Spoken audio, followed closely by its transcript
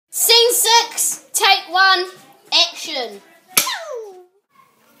one, action.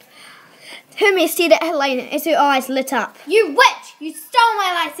 Hermia stared at Helene as her eyes lit up. You witch! You stole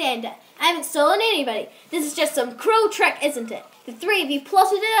my Lysander. I haven't stolen anybody. This is just some cruel trick, isn't it? The three of you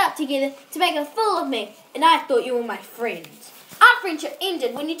plotted it up together to make a fool of me, and I thought you were my friends. Our friendship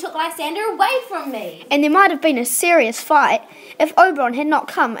ended when you took Lysander away from me. And there might have been a serious fight if Oberon had not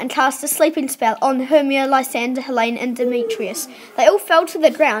come and cast a sleeping spell on Hermia, Lysander, Helene and Demetrius. They all fell to the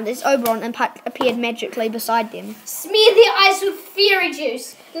ground as Oberon and Puck appeared magically beside them. Smear their eyes with fairy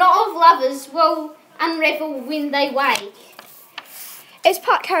juice, not of lovers, will unravel when they wake. As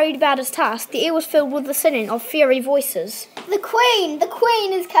Puck hurried about his task, the air was filled with the singing of fairy voices. The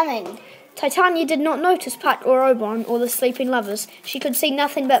Queen is coming. Titania did not notice Puck or Oberon or the sleeping lovers. She could see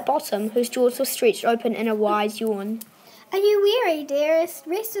nothing but Bottom, whose jaws were stretched open in a wise yawn. Are you weary, dearest?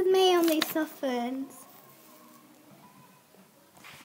 Rest with me on these soft ferns.